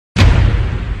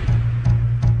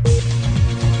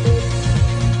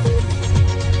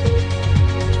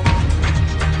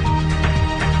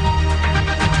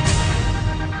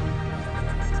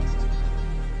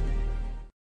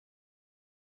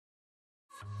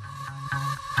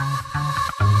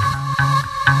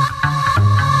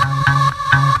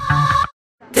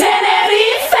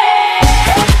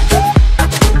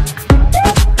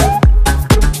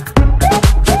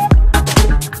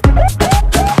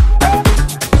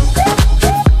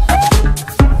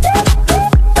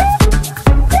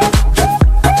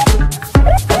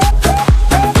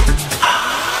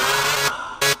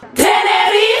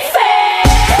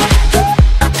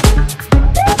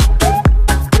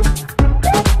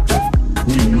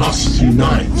must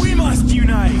unite. We must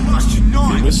unite. We must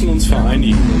unite. Wir müssen uns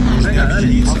vereinigen.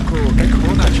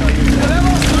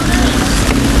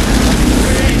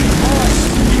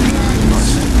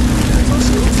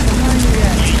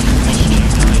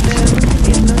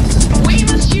 We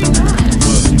must unite.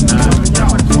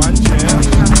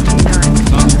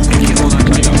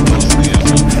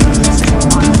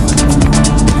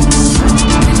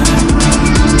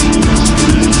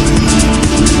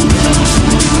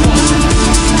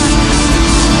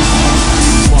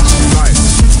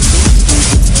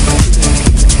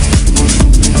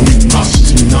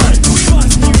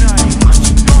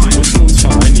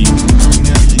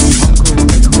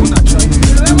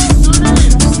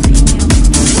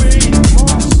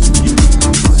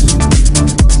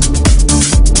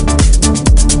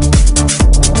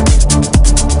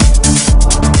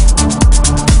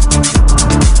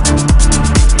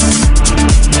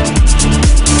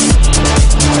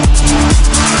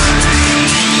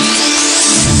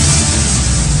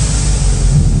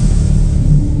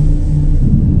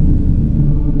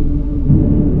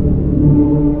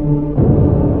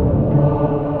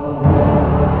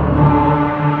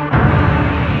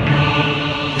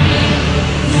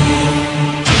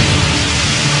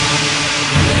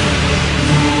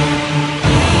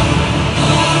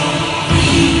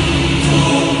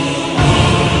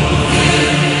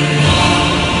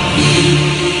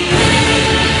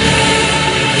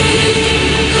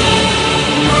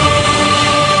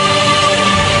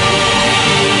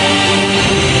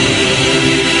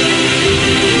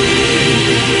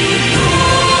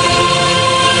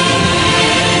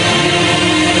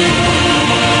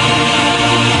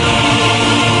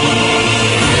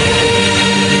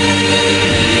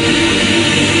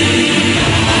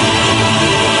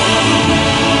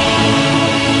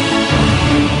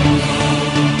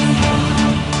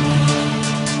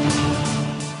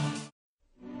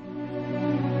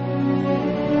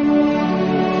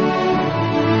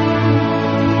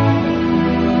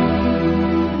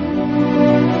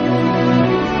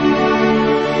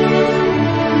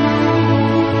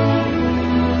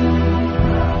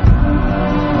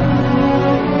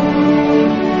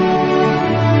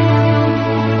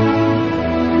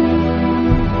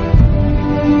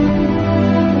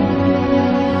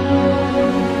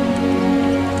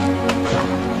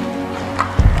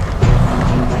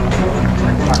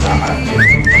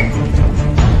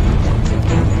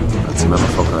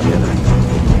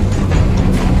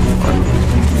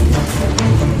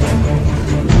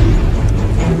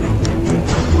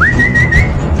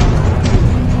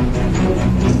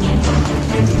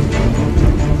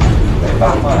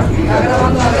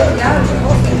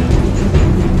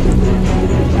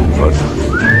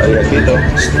 Ahí, quito,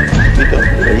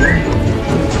 ahí.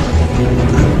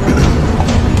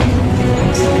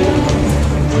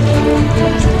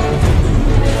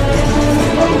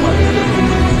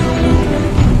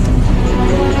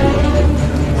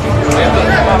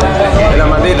 Mira,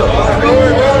 maldito.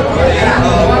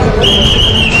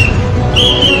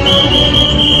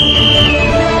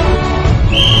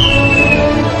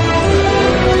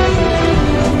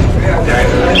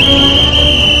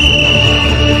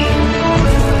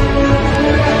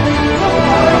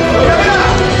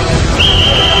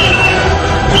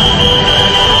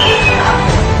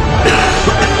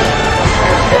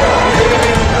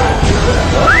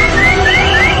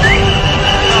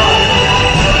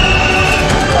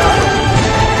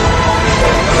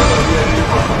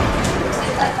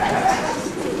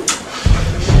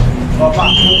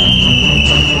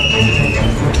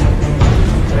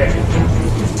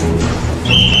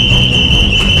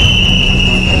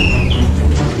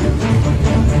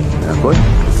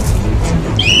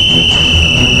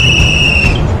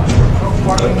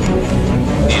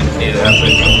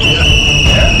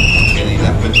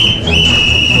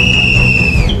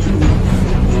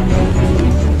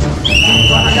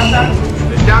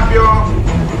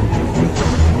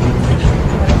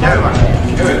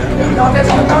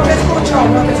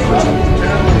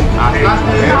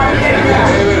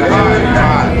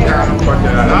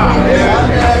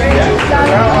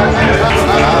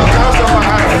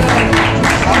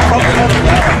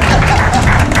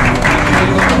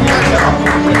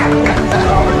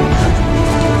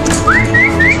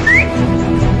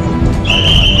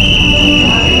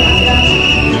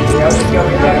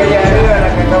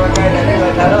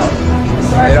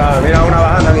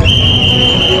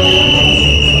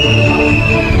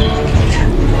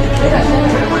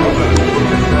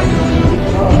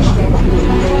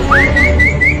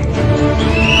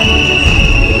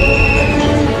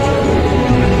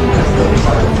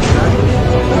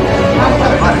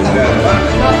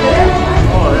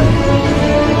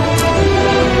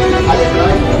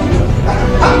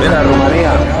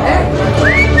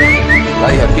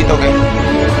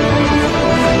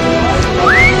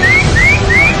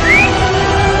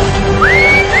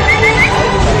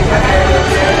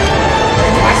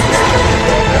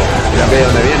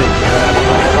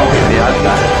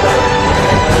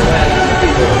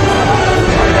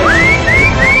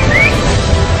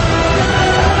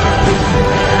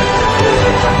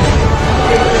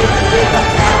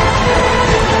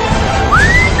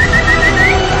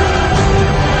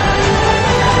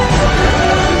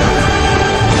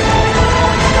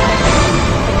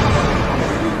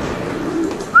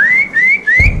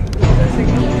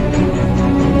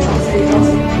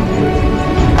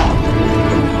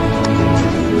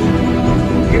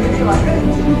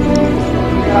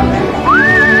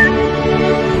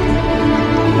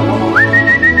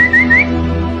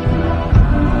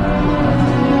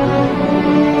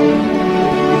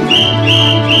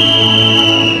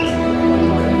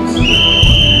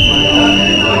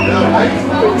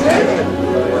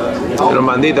 Tiene un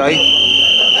bandito ahí.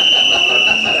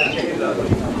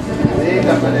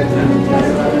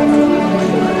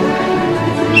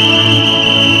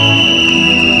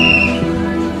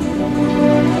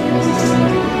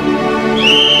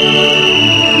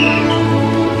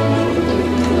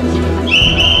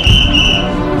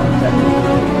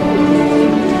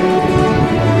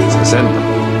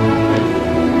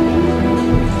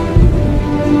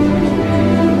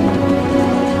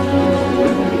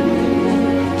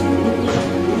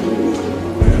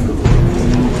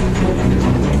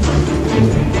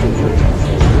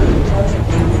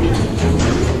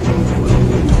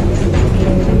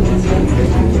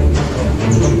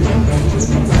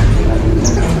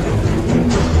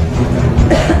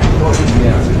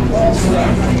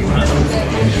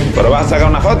 ¿Pero vas a sacar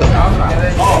una foto?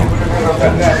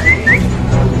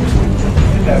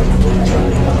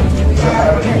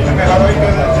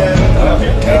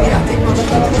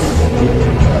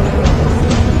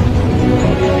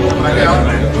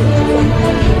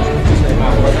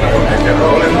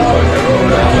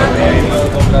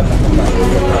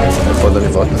 Foto ni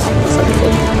foto, saque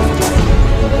foto.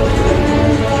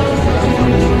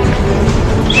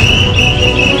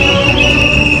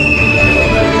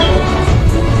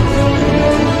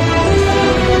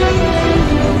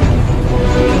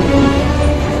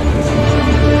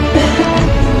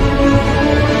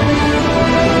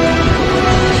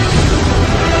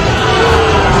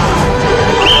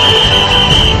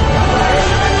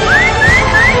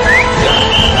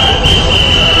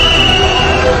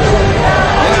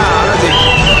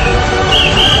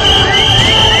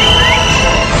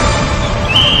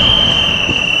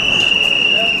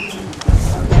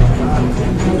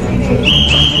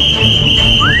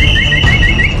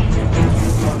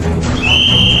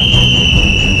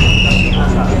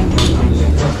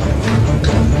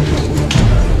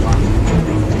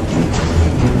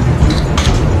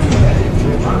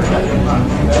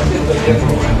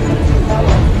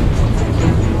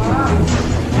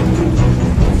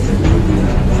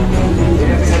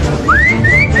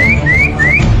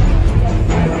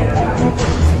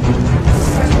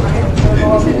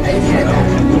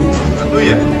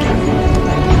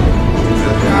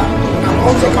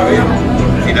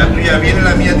 Si la tuya viene,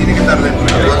 la mía tiene que estar dentro.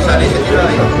 González se tira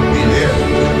ahí.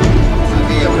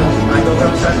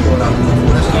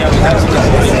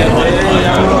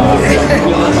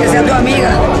 Que sea tu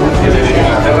amiga.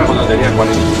 Cuando tenía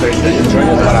 48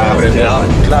 años para aprender.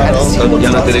 Claro, ya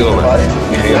no te digo más.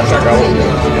 Y ya se acabó.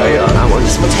 Y ahí ganamos.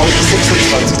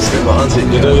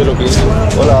 Yo te doy lo que hice.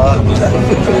 Hola.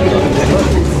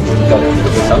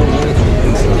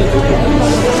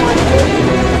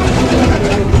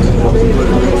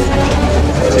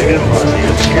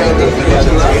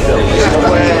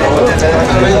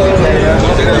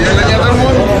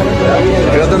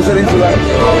 Era tercer insular.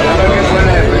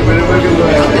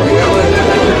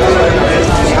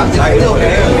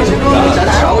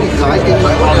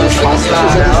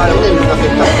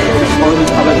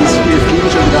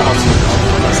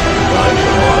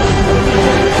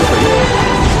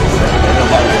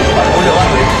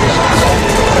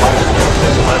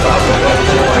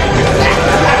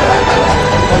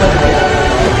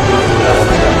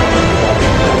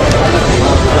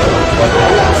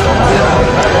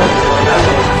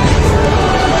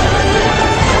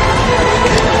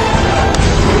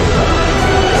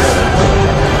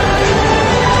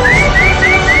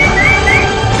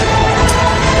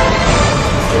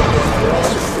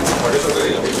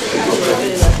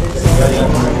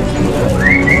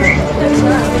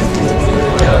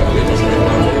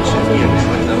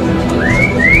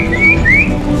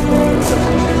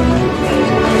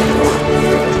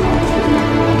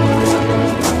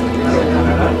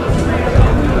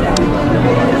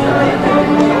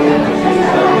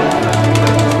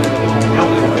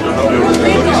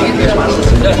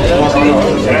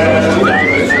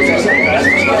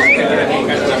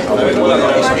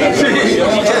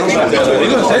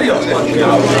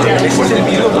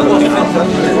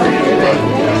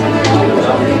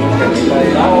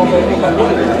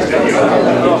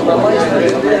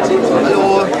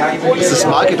 Hallo, das ist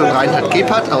Margit und Reinhard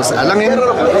Gebhardt aus Erlangen.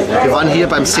 Wir waren hier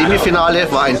beim Semifinale,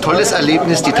 war ein tolles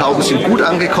Erlebnis, die Tauben sind gut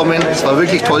angekommen, es war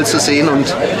wirklich toll zu sehen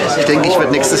und ich denke, ich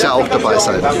werde nächstes Jahr auch dabei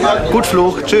sein. Goed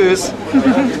vloog, tschüss!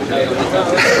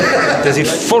 Het is hier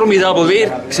formidabel weer.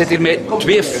 Ik zit hier met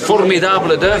twee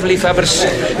formidabele duivenliefhebbers.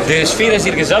 De sfeer is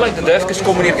hier gezellig, de duifjes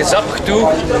komen hier gezellig toe.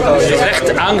 Het is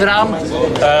echt aangenaam.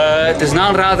 Het is een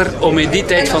aanrader om in die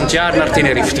tijd van het jaar naar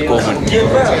Tenerife te komen.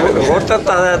 Hoort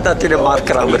dat hij een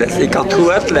marktkrabber is? Ik kan het goed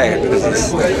uitleggen.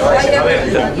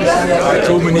 We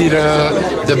komen hier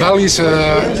de Belgische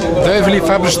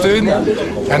duivenliefhebbers steunen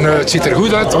en het ziet er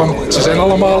goed uit, want ze zijn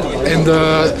allemaal in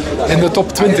de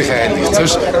top 20 geëindigd.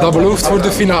 Dus dat belooft voor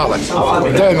de finale.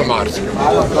 Duimen maar.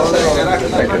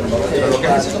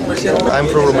 I'm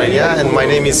from Romania and my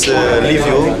name is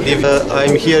Liviu.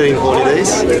 I'm here in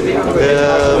holidays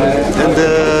and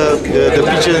the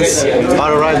pigeons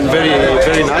are arrived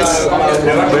very nice,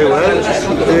 very well.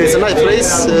 It's a nice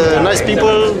place, nice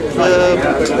people.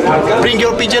 Bring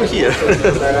your pigeon here.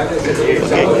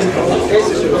 Okay.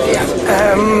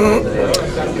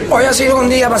 Hoy ha sido un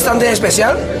día bastante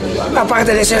especial,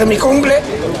 aparte de ser mi cumple.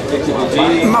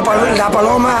 La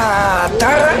paloma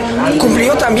Tara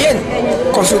cumplió también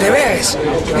con sus deberes.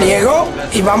 Llegó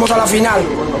y vamos a la final.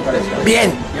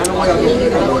 Bien.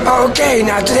 Okay,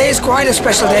 now today is quite a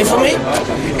special day for me.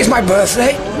 It's my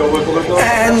birthday,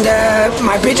 and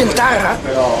my pigeon Tara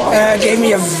gave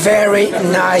me a very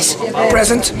nice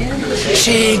present.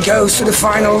 She goes to the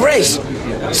final race,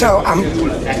 so I'm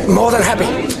more than happy.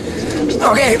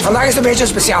 Oké, vandaag is een beetje een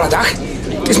speciale dag.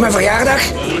 Het is mijn verjaardag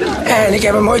en ik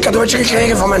heb een mooi cadeautje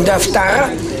gekregen van mijn duif Tara.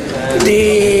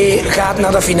 Die gaat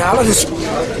naar de finale, dus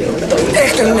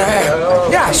echt een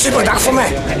super dag voor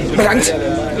mij. Bedankt.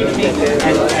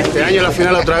 Este año la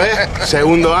final otra vez,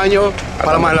 segundo año,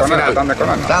 Palomas en la final.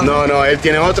 No, él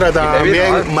tiene otra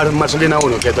también, Marcelina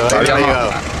 1, que todavía no ha llegado.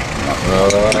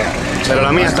 Pero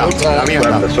la mía está,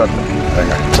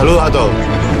 Saludos a todos.